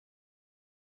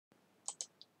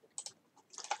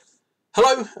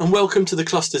Hello and welcome to the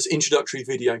Cluster's introductory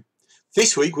video.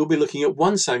 This week we'll be looking at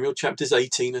 1 Samuel chapters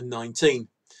 18 and 19.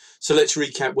 So let's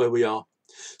recap where we are.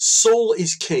 Saul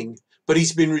is king, but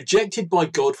he's been rejected by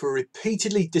God for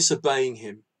repeatedly disobeying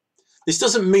him. This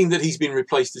doesn't mean that he's been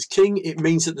replaced as king, it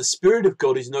means that the Spirit of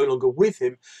God is no longer with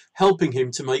him, helping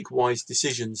him to make wise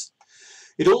decisions.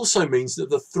 It also means that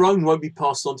the throne won't be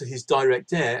passed on to his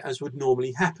direct heir as would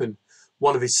normally happen.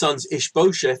 One of his sons,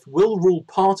 Ishbosheth, will rule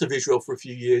part of Israel for a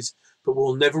few years, but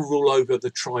will never rule over the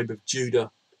tribe of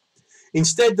Judah.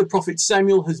 Instead, the prophet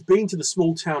Samuel has been to the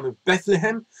small town of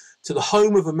Bethlehem, to the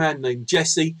home of a man named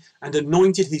Jesse, and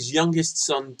anointed his youngest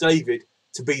son, David,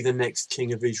 to be the next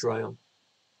king of Israel.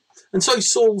 And so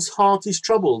Saul's heart is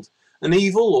troubled. An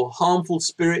evil or harmful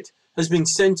spirit has been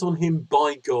sent on him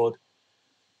by God.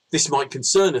 This might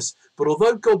concern us, but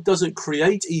although God doesn't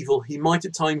create evil, he might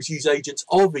at times use agents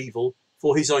of evil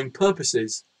for his own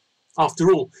purposes.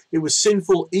 After all, it was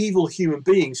sinful, evil human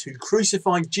beings who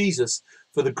crucified Jesus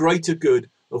for the greater good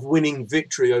of winning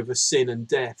victory over sin and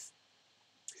death.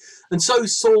 And so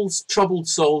Saul's troubled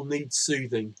soul needs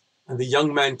soothing, and the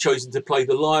young man chosen to play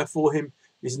the lyre for him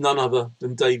is none other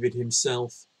than David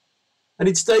himself. And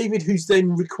it's David who's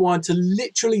then required to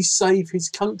literally save his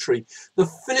country. The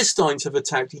Philistines have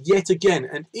attacked yet again,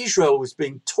 and Israel was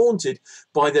being taunted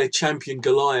by their champion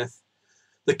Goliath.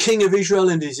 The king of Israel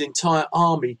and his entire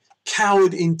army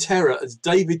cowered in terror as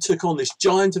David took on this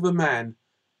giant of a man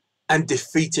and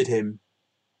defeated him.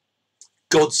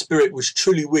 God's Spirit was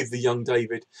truly with the young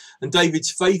David, and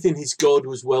David's faith in his God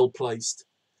was well placed.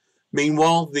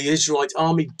 Meanwhile, the Israelite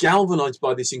army, galvanized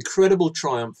by this incredible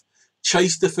triumph,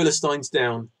 chased the Philistines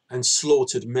down and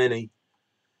slaughtered many.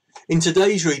 In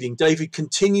today's reading, David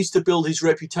continues to build his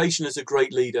reputation as a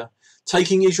great leader,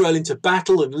 taking Israel into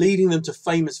battle and leading them to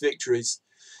famous victories.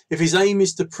 If his aim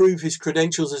is to prove his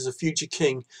credentials as a future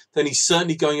king, then he's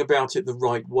certainly going about it the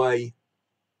right way.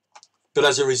 But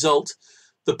as a result,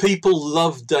 the people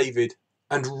love David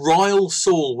and rile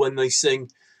Saul when they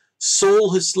sing,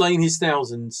 "Saul has slain his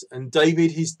thousands and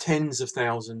David his tens of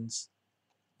thousands."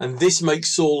 And this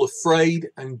makes Saul afraid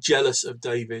and jealous of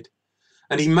David,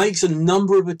 and he makes a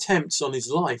number of attempts on his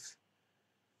life.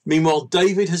 Meanwhile,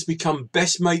 David has become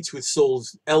best mates with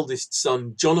Saul's eldest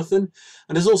son, Jonathan,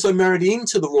 and has also married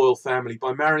into the royal family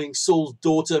by marrying Saul's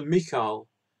daughter, Michal.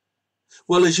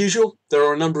 Well, as usual, there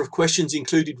are a number of questions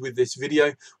included with this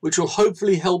video, which will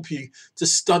hopefully help you to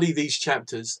study these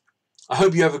chapters. I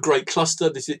hope you have a great cluster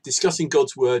discussing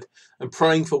God's word and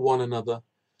praying for one another.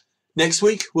 Next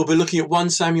week, we'll be looking at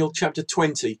 1 Samuel chapter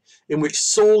 20, in which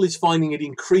Saul is finding it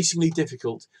increasingly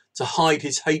difficult to hide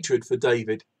his hatred for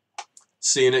David.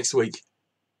 See you next week.